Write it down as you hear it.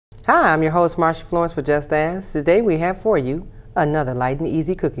Hi, I'm your host, Marsha Florence for Just Ask. Today we have for you another light and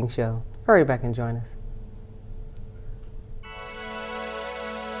easy cooking show. Hurry back and join us.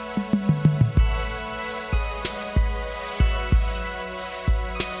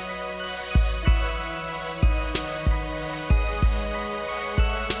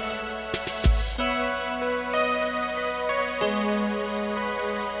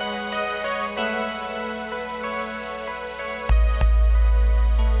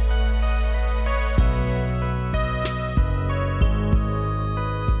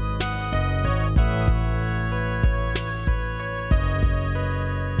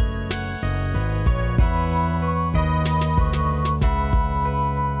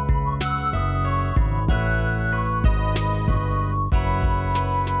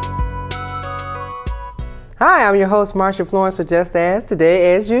 Hi, I'm your host, Marsha Florence for Just Ask.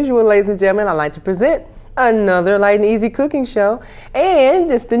 Today, as usual, ladies and gentlemen, I'd like to present another light and easy cooking show.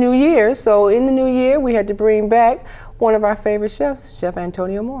 And it's the new year, so in the new year, we had to bring back one of our favorite chefs, Chef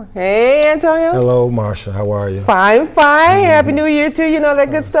Antonio Moore. Hey, Antonio. Hello, Marsha. How are you? Fine, fine. Happy New Year to you. You know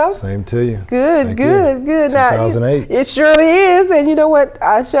that good stuff? Same to you. Good, Thank good, you. good. 2008. Now, it surely is. And you know what,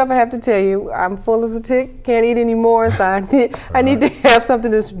 Chef, I have to tell you, I'm full as a tick. Can't eat anymore, so I need to have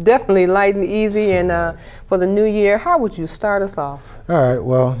something that's definitely light and easy. And for the new year, how would you start us off? All right.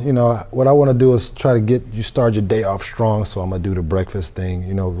 Well, you know, what I want to do is try to get you start your day off strong. So I'm going to do the breakfast thing,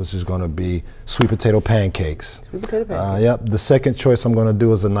 you know, which is going to be sweet potato pancakes. Sweet potato pancakes. Yep. The second choice I'm going to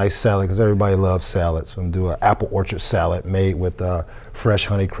do is a nice salad because everybody loves salad. So I'm going to do an apple orchard salad made with fresh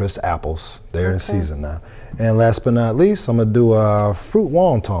Honeycrisp apples. They're in season now. And last but not least, I'm going to do a fruit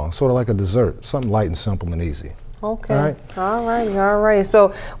wonton, sort of like a dessert, something light and simple and easy. Okay. All right.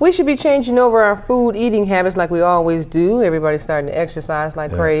 So we should be changing over our food eating habits like we always do. Everybody's starting to exercise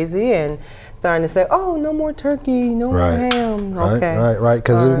like crazy and starting to say, oh, no more turkey, no more ham. Right.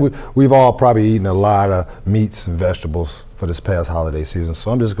 Because we've all probably eaten a lot of meats and vegetables for this past holiday season.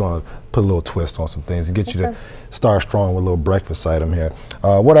 So I'm just going to put a little twist on some things and get you to start strong with a little breakfast item here.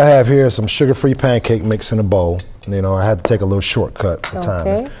 What I have here is some sugar-free pancake mix in a bowl. You know, I had to take a little shortcut for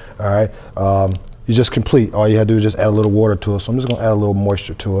timing. All right. You just complete. All you have to do is just add a little water to it. So I'm just going to add a little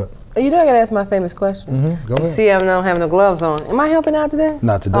moisture to it. You know I got to ask my famous question. Go ahead. See, I'm not having the gloves on. Am I helping out today?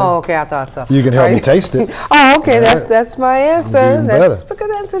 Not today. Oh, okay. I thought so. You can help me taste it. Oh, okay. That's my answer. That's better. a good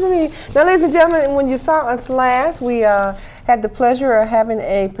answer to me. Now, ladies and gentlemen, when you saw us last, we had the pleasure of having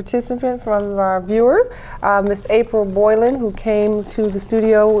a participant from our viewer, Miss April Boylan, who came to the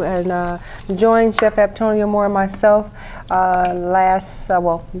studio and joined Chef Antonio Moore and myself in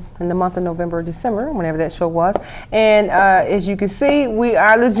the month of November or December, whenever that show was. And as you can see, we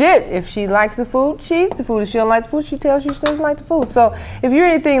are legit. If she likes the food, she eats the food. If she don't like the food, she tells you she doesn't like the food. So if you're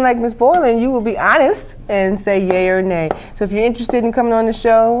anything like Miss Boylan, you will be honest and say yay or nay. So if you're interested in coming on the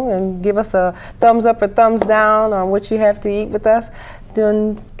show and give us a thumbs up or thumbs down on what you have to eat with us,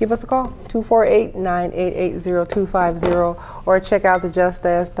 then give us a call, 248-988-0250, or check out the Just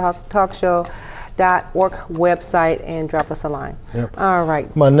Ask Talkshow.org website and drop us a line. Yep. All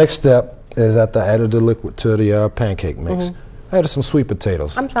right. My next step is after I added the liquid to the pancake mix, I added some sweet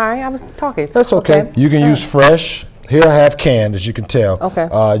potatoes. I'm sorry, I was talking. That's okay. You can use fresh. Here I have canned, as you can tell. Okay.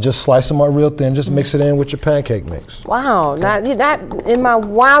 Just slice them up real thin. Just mix it in with your pancake mix. Wow. Now, in my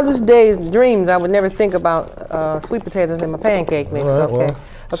wildest days, dreams, I would never think about sweet potatoes in my pancake mix. Right, okay.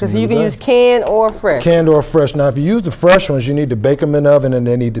 Okay, so you can use canned or fresh. Canned or fresh. Now, if you use the fresh ones, you need to bake them in the oven and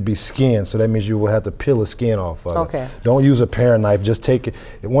they need to be skinned. So that means you will have to peel the skin off of it. Don't use a paring knife. Just take it.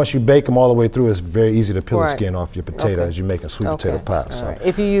 Once you bake them all the way through, it's very easy to peel the skin off your potato as you're making sweet potato pie. So. Right.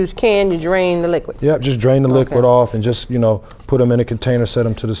 If you use canned, you drain the liquid. Yep, just drain the liquid off and just, you know, put them in a container, set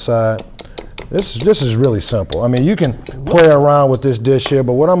them to the side. This is really simple. I mean, you can play around with this dish here,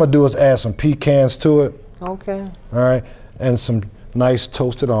 but what I'm going to do is add some pecans to it. Okay. All right, and some nice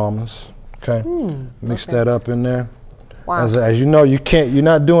toasted almonds. Okay, mix that up in there. Wow. As you know, you're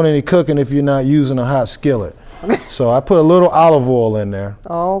not doing any cooking if you're not using a hot skillet. So I put a little olive oil in there.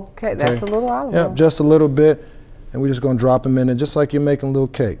 Okay, that's a little olive oil. Yep, just a little bit, and we're just gonna drop them in there, just like you're making little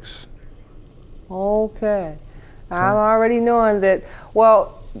cakes. Okay, I'm already knowing that.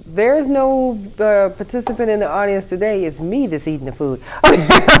 Well, there's no participant in the audience today. It's me that's eating the food.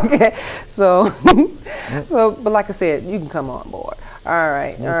 Okay, so but like I said, you can come on board. All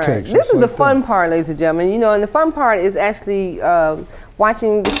right. This is the fun part, ladies and gentlemen. You know, and the fun part is actually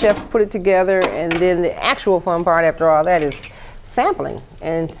watching the chefs put it together, and then the actual fun part after all that is sampling.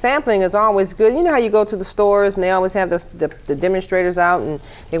 And sampling is always good. You know how you go to the stores and they always have the demonstrators out and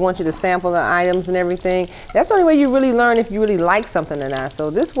they want you to sample the items and everything. That's the only way you really learn if you really like something or not. So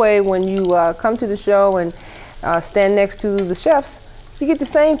this way, when you come to the show and stand next to the chefs, You get the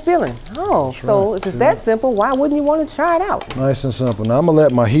same feeling. Oh, That's so right. if it's that simple, why wouldn't you want to try it out? Nice and simple. Now I'm gonna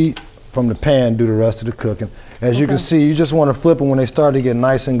let my heat from the pan do the rest of the cooking. As you can see, you just want to flip them when they start to get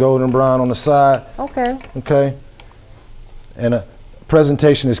nice and golden brown on the side. Okay. Okay. And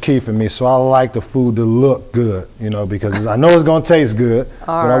presentation is key for me, so I like the food to look good, you know, because I know it's gonna taste good,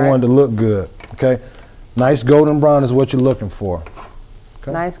 but I want it to look good. Okay. Nice golden brown is what you're looking for.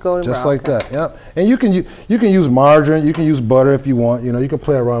 Okay. Nice golden brown. Just like that, yep. And you can use margarine, you can use butter if you want, you know, you can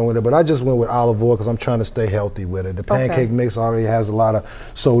play around with it, but I just went with olive oil because I'm trying to stay healthy with it. The pancake mix already has a lot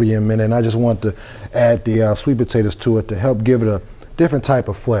of sodium in it, and I just want to add the sweet potatoes to it to help give it a different type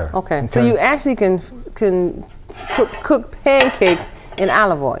of flair. Okay. So you actually can cook pancakes in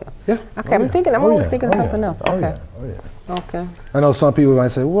olive oil. Yeah. Okay, I'm always thinking of something else. Okay. Oh yeah. Okay. I know some people might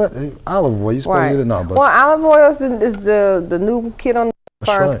say, what, olive oil, you supposed to use it? No, but well, olive oil is the new kid on as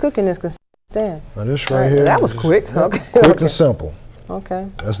far as cooking is concerned. Now this right here. That was quick. Okay. Quick and simple. Okay.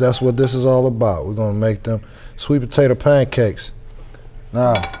 That's what this is all about. We're gonna make them sweet potato pancakes.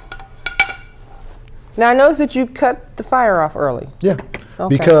 Now I noticed that you cut the fire off early. Yeah.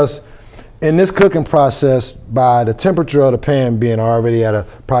 Okay. Because in this cooking process, by the temperature of the pan being already at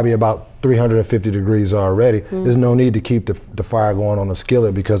probably about 350 degrees already, there's no need to keep the fire going on the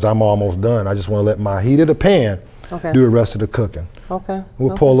skillet because I'm almost done. I just want to let my heat of the pan do the rest of the cooking. Okay.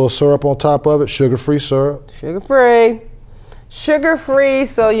 We'll pour a little syrup on top of it, sugar-free syrup. Sugar-free. Sugar-free,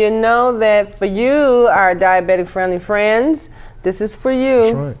 so you know that for you, our diabetic-friendly friends, this is for you.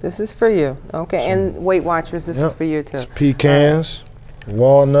 That's right. This is for you. Okay, and Weight Watchers, this is for you too. It's pecans,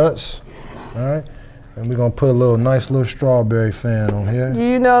 walnuts, all right? And we're gonna put a nice little strawberry fan on here.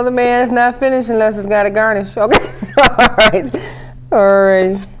 You know the man's not finished unless it's got a garnish. Okay. All right. All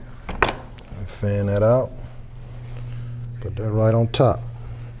right. Fan that out. Put that right on top.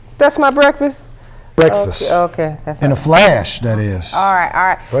 That's my breakfast. Breakfast. Okay. That's in a flash, that is. All right. All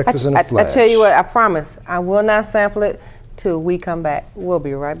right. Breakfast in a flash. I tell you what. I promise. I will not sample it till we come back. We'll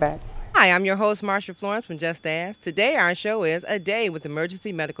be right back. Hi, I'm your host, Marsha Florence from Just Ask. Today, our show is A Day with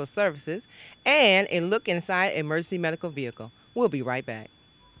Emergency Medical Services and a look inside an emergency medical vehicle. We'll be right back.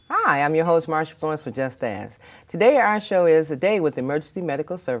 Hi, I'm your host, Marsha Florence for Just Ask. Today, our show is A Day with Emergency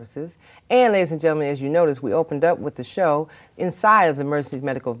Medical Services. And ladies and gentlemen, as you noticed, we opened up with the show inside of the emergency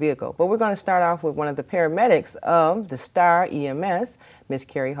medical vehicle. But we're going to start off with one of the paramedics of the Star EMS, Miss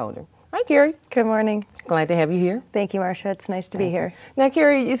Carrie Holder. Hi, Carrie. Good morning. Glad to have you here. Thank you, Marsha. It's nice to be here. Now,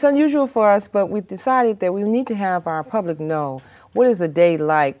 Carrie, it's unusual for us, but we decided that we need to have our public know what is a day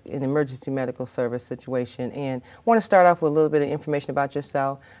like in an emergency medical service situation. And I want to start off with a little bit of information about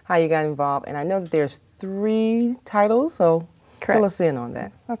yourself, how you got involved. And I know that there's 3 titles, so fill us in on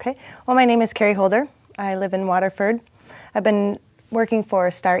that. Okay. Well, my name is Carrie Holder. I live in Waterford. I've been working for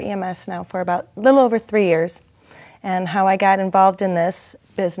Star EMS now for about a little over 3 years. And how I got involved in this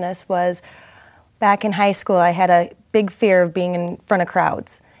business was back in high school. I had a big fear of being in front of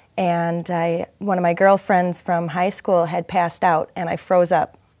crowds. And one of my girlfriends from high school had passed out, and I froze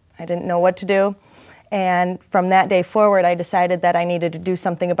up. I didn't know what to do. And from that day forward, I decided that I needed to do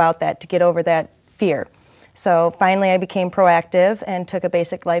something about that to get over that fear. So finally, I became proactive and took a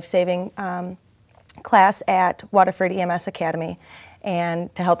basic life-saving class at Waterford EMS Academy,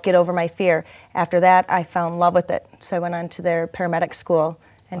 and to help get over my fear. After that, I fell in love with it. So I went on to their paramedic school,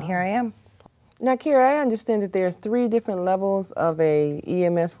 and here I am. Now, Carrie, I understand that there's 3 different levels of a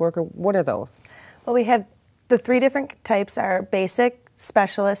EMS worker. What are those? Well, we have the 3 different types are basic,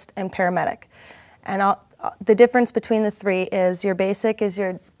 specialist, and paramedic. And the difference between the 3 is your basic is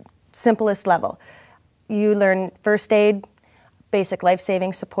your simplest level. You learn first aid, basic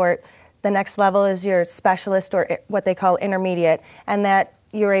life-saving support. The next level is your specialist, or what they call intermediate, and that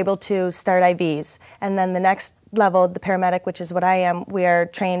you're able to start IVs. And then the next level, the paramedic, which is what I am, we are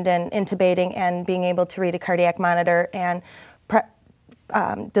trained in intubating and being able to read a cardiac monitor and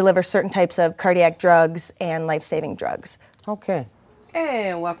deliver certain types of cardiac drugs and life-saving drugs. Okay.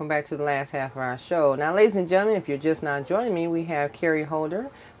 And welcome back to the last half of our show. Now, ladies and gentlemen, if you're just now joining me, we have Carrie Holder,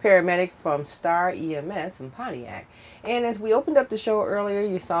 paramedic from Star EMS in Pontiac. And as we opened up the show earlier,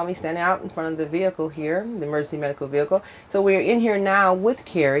 you saw me standing out in front of the vehicle here, the emergency medical vehicle. So we're in here now with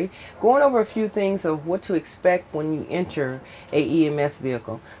Carrie, going over a few things of what to expect when you enter a EMS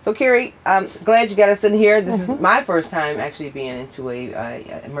vehicle. So Carrie, I'm glad you got us in here. This is my first time actually being into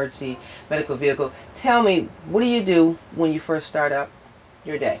a emergency medical vehicle. Tell me, what do you do when you first start up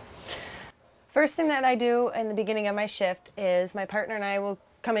your day? First thing that I do in the beginning of my shift is my partner and I will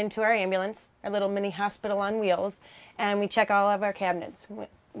come into our ambulance, our little mini hospital on wheels, and we check all of our cabinets.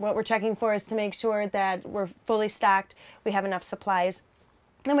 What we're checking for is to make sure that we're fully stocked, we have enough supplies.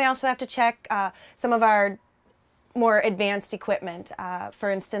 Then we also have to check some of our more advanced equipment.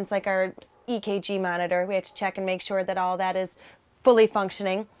 For instance, like our EKG monitor, we have to check and make sure that all that is fully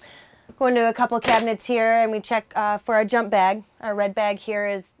functioning. Go into a couple cabinets here and we check for our jump bag. Our red bag here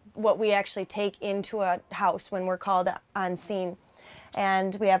is what we actually take into a house when we're called on scene.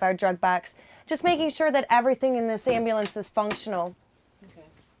 And we have our drug box. Just making sure that everything in this ambulance is functional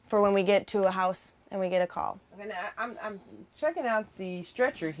for when we get to a house and we get a call. Okay, now I'm checking out the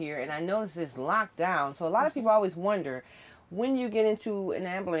stretcher here, and I notice it's locked down. So a lot of people always wonder, when you get into an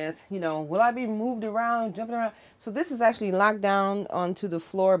ambulance, you know, will I be moved around, jumping around? So this is actually locked down onto the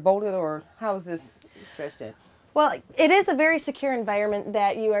floor, bolted, or how is this stretched in? Well, it is a very secure environment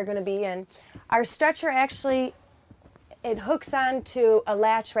that you are going to be in. Our stretcher actually, it hooks onto a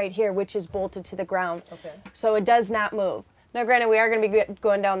latch right here, which is bolted to the ground. Okay. So it does not move. Now, granted, we are going to be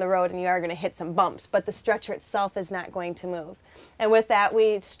going down the road and you are going to hit some bumps, but the stretcher itself is not going to move. And with that,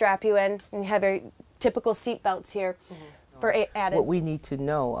 we strap you in and have your typical seat belts here for added. What we need to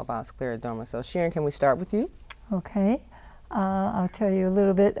know about scleroderma. So, Sharon, can we start with you? Okay. I'll tell you a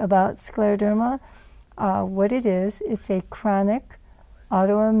little bit about scleroderma. What it is, it's a chronic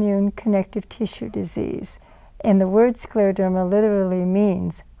autoimmune connective tissue disease. And the word scleroderma literally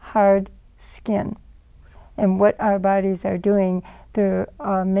means hard skin. And what our bodies are doing, they're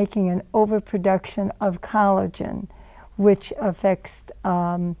making an overproduction of collagen, which affects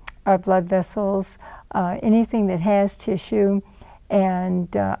our blood vessels, anything that has tissue,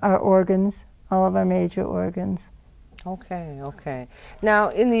 and our organs, all of our major organs. Okay, okay. Now,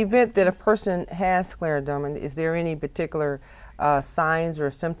 in the event that a person has scleroderma, is there any particular signs or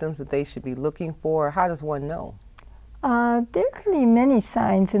symptoms that they should be looking for? How does one know? There can be many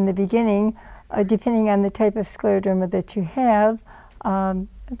signs in the beginning, depending on the type of scleroderma that you have. I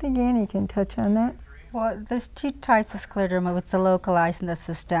think Annie can touch on that. Well, there's two types of scleroderma. It's the localized and the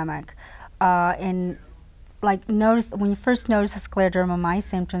systemic. And like when you first notice the scleroderma, my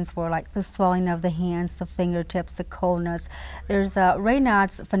symptoms were like the swelling of the hands, the fingertips, the coldness. There's a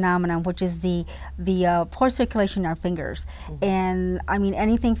Raynaud's phenomenon, which is the poor circulation in our fingers. And I mean,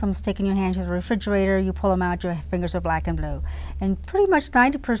 anything from sticking your hand to the refrigerator, you pull them out, your fingers are black and blue. And pretty much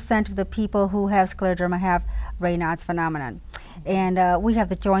 90% of the people who have scleroderma have Raynaud's phenomenon. And we have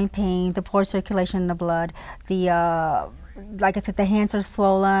the joint pain, the poor circulation in the blood, like I said, the hands are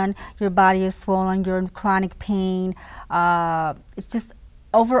swollen, your body is swollen, you're in chronic pain. It's just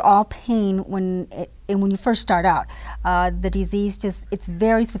overall pain when you first start out. The disease it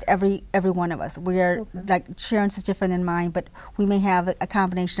varies with every one of us. We are like Sharon's is different than mine, but we may have a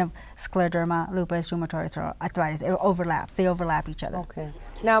combination of scleroderma, lupus, rheumatoid arthritis. It overlaps. They overlap each other. Okay.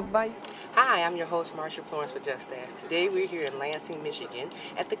 Now, hi, I'm your host, Marsha Florence with Just Ask. Today we're here in Lansing, Michigan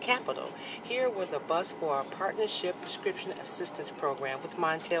at the Capitol. Here with a bus for our Partnership Prescription Assistance Program with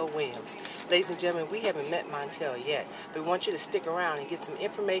Montel Williams. Ladies and gentlemen, we haven't met Montel yet, but we want you to stick around and get some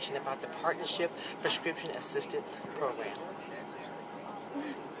information about the Partnership Prescription Assistance Program.